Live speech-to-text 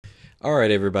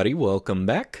Alright everybody, welcome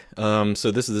back.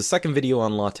 So this is the second video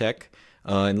on LaTeX.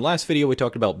 In the last video we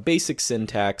talked about basic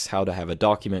syntax, how to have a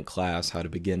document class, how to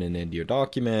begin and end your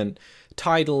document,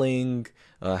 titling,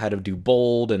 how to do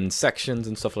bold and sections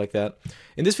and stuff like that.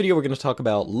 In this video we're going to talk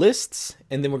about lists,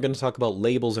 and then we're going to talk about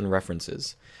labels and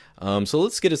references. So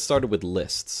let's get it started with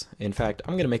lists. In fact,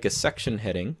 I'm going to make a section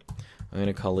heading. I'm going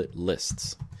to call it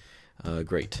lists.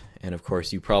 Great. And of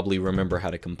course you probably remember how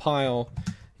to compile.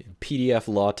 PDF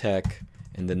LaTeX,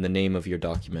 and then the name of your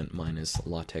document. Mine is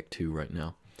LaTeX 2 right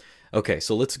now. Okay,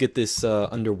 so let's get this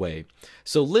underway.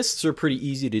 So lists are pretty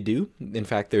easy to do. In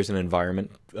fact, there's an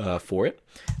environment for it.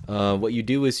 What you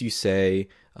do is you say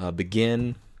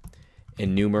begin,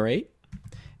 enumerate,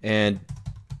 and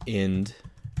end,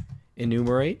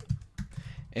 enumerate.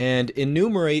 And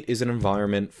enumerate is an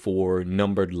environment for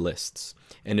numbered lists.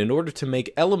 And in order to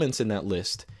make elements in that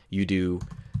list, you do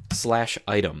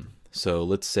 /item. So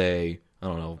let's say, I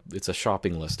don't know, it's a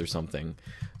shopping list or something.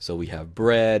 So we have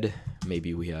bread,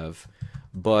 maybe we have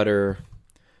butter,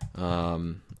 I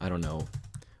don't know,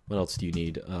 what else do you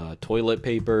need? Toilet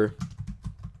paper,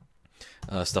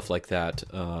 stuff like that.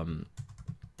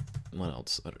 What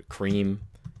else? Cream.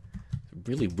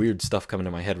 Really weird stuff coming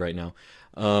to my head right now.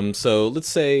 So let's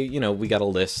say, you know, we got a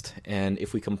list, and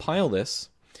if we compile this,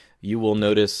 you will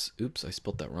notice, oops, I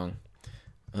spelled that wrong.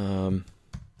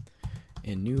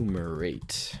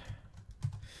 Enumerate.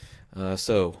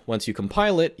 So once you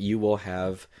compile it, you will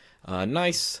have a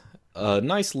nice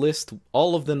list,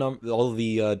 all of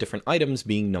the different items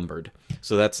being numbered.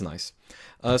 So that's nice.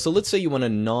 So let's say you want a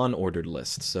non-ordered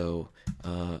list. So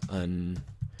an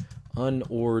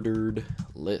unordered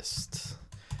list.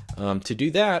 To do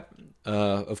that,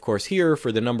 of course, here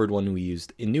for the numbered one we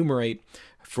used enumerate.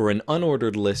 For an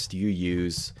unordered list, you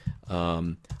use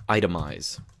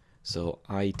itemize. So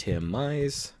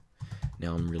itemize,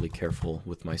 now I'm really careful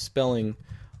with my spelling,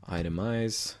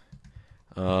 itemize,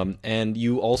 and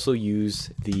you also use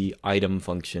the item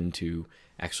function to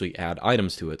actually add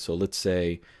items to it. So let's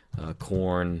say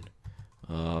corn,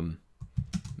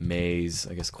 maize,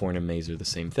 I guess corn and maize are the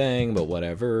same thing, but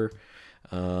whatever.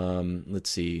 Let's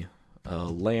see,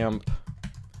 lamp.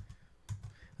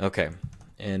 Okay.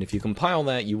 And if you compile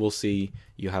that, you will see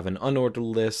you have an unordered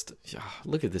list.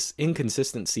 Look at this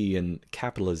inconsistency in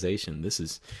capitalization. This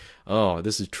is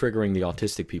triggering the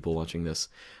autistic people watching this.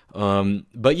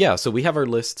 But yeah, so we have our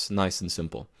lists nice and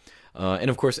simple.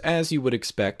 And of course, as you would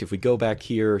expect, if we go back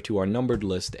here to our numbered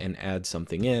list and add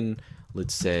something in,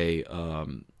 let's say,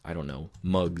 I don't know,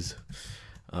 mugs,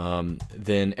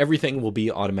 then everything will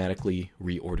be automatically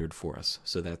reordered for us.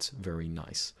 So that's very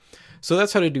nice. So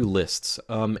that's how to do lists.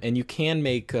 And you can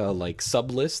make like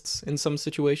sub-lists in some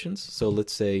situations. So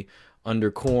let's say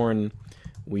under corn,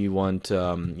 we want,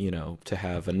 you know, to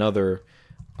have another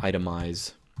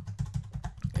itemize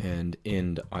and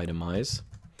end itemize.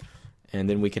 And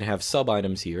then we can have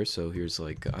sub-items here. So here's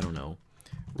like, I don't know,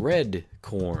 red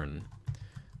corn,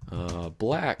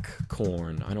 black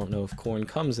corn. I don't know if corn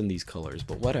comes in these colors,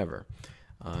 but whatever.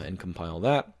 And compile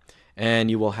that. And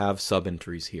you will have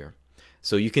sub-entries here.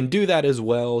 So you can do that as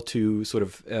well to sort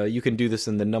of, you can do this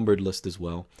in the numbered list as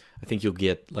well. I think you'll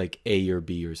get like A or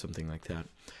B or something like that.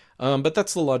 But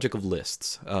that's the logic of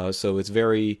lists. So it's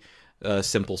very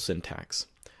simple syntax.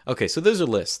 Okay, so those are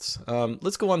lists.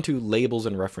 Let's go on to labels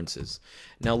and references.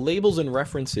 Now, labels and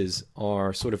references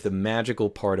are sort of the magical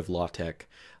part of LaTeX.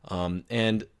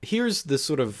 And here's the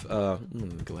sort of, let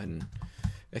me go ahead and,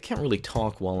 I can't really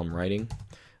talk while I'm writing.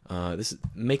 This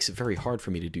makes it very hard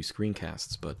for me to do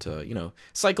screencasts, but, you know,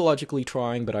 psychologically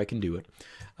trying, but I can do it.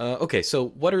 Okay, so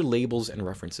what are labels and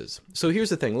references? So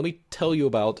here's the thing. Let me tell you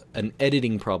about an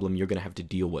editing problem you're going to have to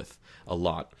deal with a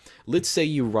lot. Let's say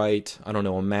you write, I don't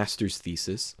know, a master's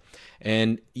thesis,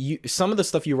 and some of the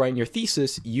stuff you write in your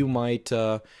thesis, you might,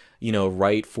 you know,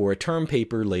 write for a term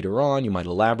paper later on. You might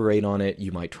elaborate on it.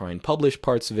 You might try and publish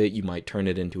parts of it. You might turn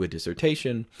it into a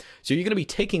dissertation. So you're going to be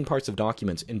taking parts of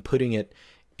documents and putting it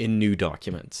in new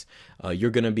documents. You're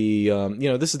going to be, you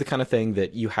know, this is the kind of thing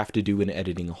that you have to do in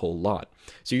editing a whole lot.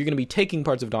 So you're going to be taking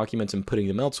parts of documents and putting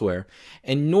them elsewhere,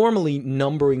 and normally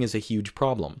numbering is a huge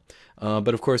problem.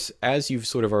 But of course, as you've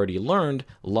sort of already learned,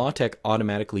 LaTeX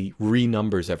automatically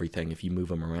renumbers everything if you move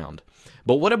them around.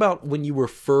 But what about when you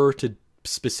refer to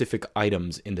specific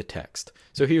items in the text?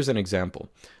 So here's an example.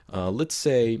 Let's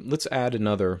add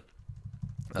another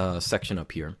section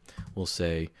up here. We'll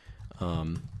say,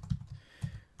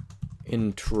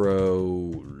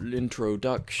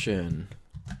 introduction,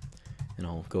 and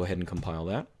I'll go ahead and compile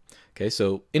that. Okay,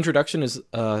 so introduction is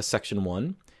section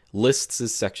 1, lists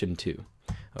is section 2.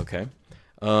 Okay,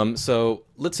 So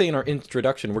let's say in our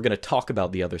introduction, we're going to talk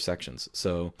about the other sections.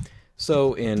 So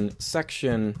So in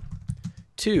section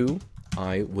 2,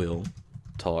 I will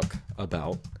talk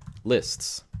about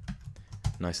lists.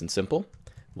 Nice and simple.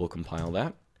 We'll compile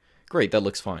that. Great, that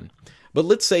looks fine. But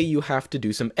let's say you have to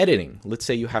do some editing. Let's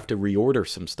say you have to reorder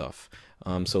some stuff.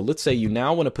 So let's say you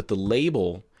now want to put the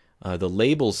labels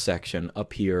section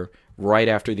up here right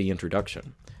after the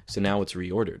introduction. So now it's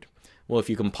reordered. Well, if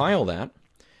you compile that,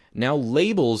 now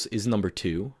labels is number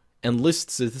 2 and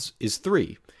lists is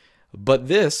 3. But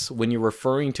this, when you're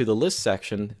referring to the list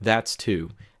section, that's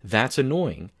 2. That's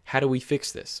annoying. How do we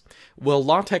fix this? Well,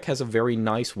 LaTeX has a very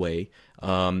nice way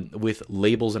with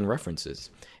labels and references.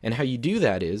 And how you do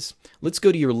that is, let's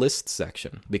go to your list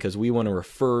section because we want to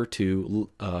refer to,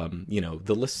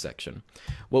 the list section.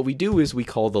 What we do is we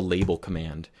call the label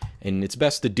command, and it's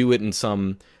best to do it in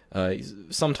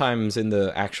sometimes in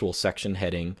the actual section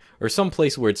heading or some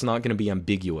place where it's not going to be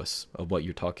ambiguous of what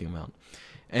you're talking about.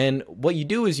 And what you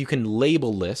do is you can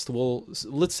label list. Well,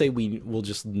 let's say will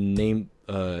just name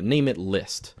it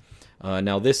list.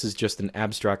 Now this is just an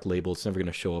abstract label. It's never going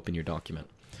to show up in your document.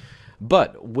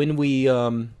 But when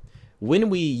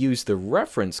we use the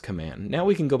reference command, now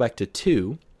we can go back to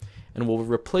 2, and we'll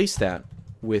replace that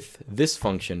with this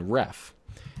function ref.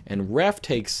 And ref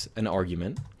takes an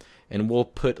argument, and we'll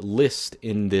put list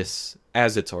in this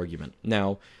as its argument.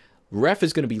 Now, ref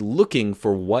is going to be looking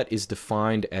for what is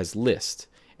defined as list,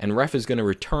 and ref is going to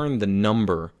return the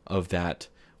number of that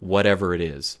whatever it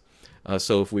is.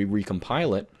 So if we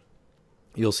recompile it,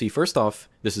 you'll see first off,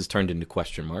 this is turned into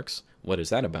question marks. What is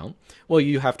that about? Well,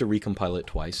 you have to recompile it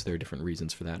twice. There are different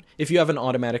reasons for that. If you have an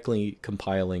automatically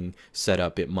compiling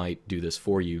setup, it might do this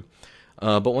for you.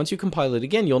 But once you compile it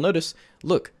again, you'll notice,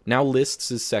 look, now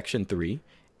lists is section 3,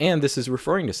 and this is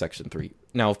referring to section 3.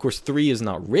 Now, of course, 3 is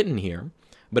not written here,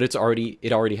 but it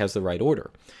already has the right order.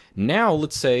 Now,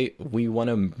 let's say we want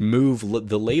to move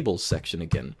the labels section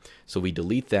again. So we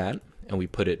delete that, and we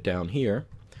put it down here.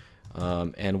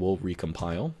 And we'll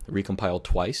recompile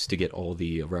twice to get all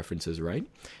the references right.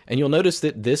 And you'll notice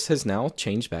that this has now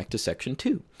changed back to section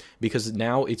 2 because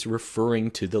now it's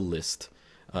referring to the list,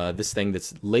 this thing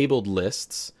that's labeled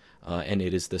lists, and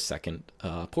it is the second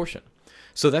portion.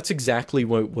 So that's exactly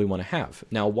what we want to have.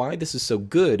 Now, why this is so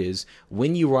good is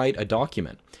when you write a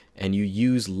document and you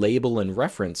use label and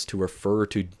reference to refer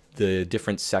to the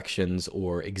different sections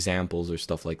or examples or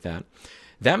stuff like that,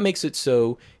 that makes it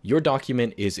so your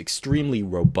document is extremely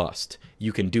robust.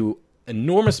 You can do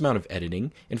enormous amount of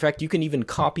editing. In fact, you can even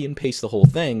copy and paste the whole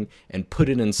thing and put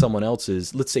it in someone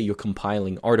else's. Let's say you're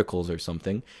compiling articles or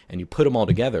something, and you put them all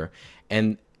together,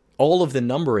 and all of the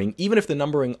numbering, even if the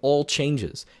numbering all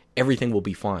changes, everything will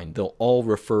be fine. They'll all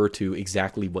refer to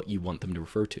exactly what you want them to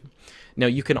refer to. Now,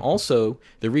 you can also,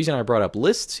 the reason I brought up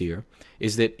lists here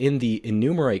is that in the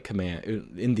enumerate command,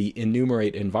 in the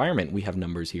enumerate environment, we have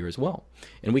numbers here as well.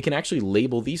 And we can actually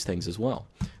label these things as well.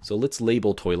 So let's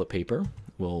label toilet paper.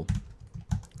 We'll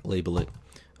label it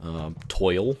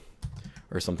toil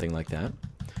or something like that.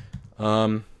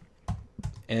 And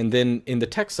then in the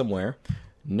text somewhere,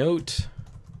 note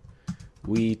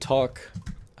we talk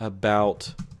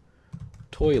about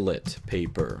toilet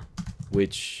paper,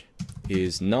 which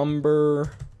is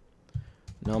number,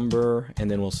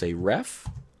 and then we'll say ref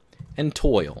and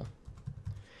toil.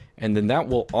 And then that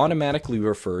will automatically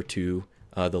refer to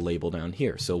the label down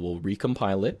here. So we'll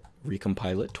recompile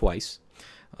it twice,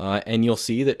 and you'll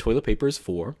see that toilet paper is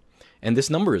 4, and this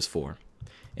number is 4.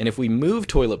 And if we move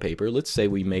toilet paper, let's say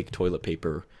we make toilet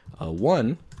paper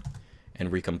 1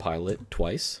 and recompile it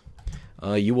twice,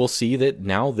 you will see that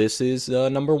now this is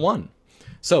number 1.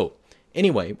 So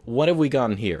anyway, what have we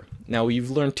gotten here? Now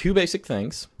you've learned 2 basic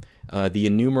things. The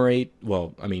enumerate,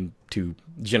 two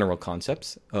general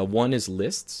concepts. One is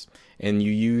lists, and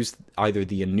you use either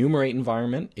the enumerate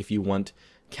environment if you want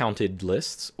counted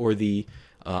lists, or the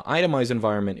itemize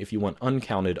environment if you want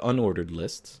uncounted, unordered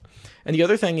lists. And the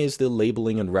other thing is the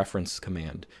labeling and reference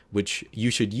command, which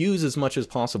you should use as much as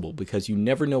possible because you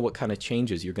never know what kind of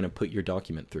changes you're going to put your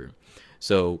document through.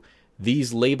 So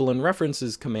these label and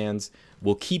references commands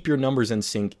will keep your numbers in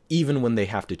sync even when they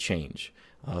have to change.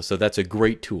 So that's a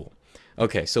great tool.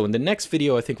 Okay, so in the next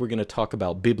video, I think we're going to talk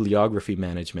about bibliography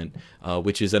management,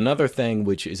 which is another thing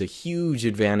which is a huge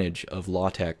advantage of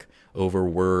LaTeX over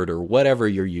Word or whatever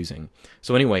you're using.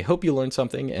 So anyway, hope you learned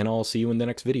something, and I'll see you in the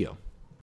next video.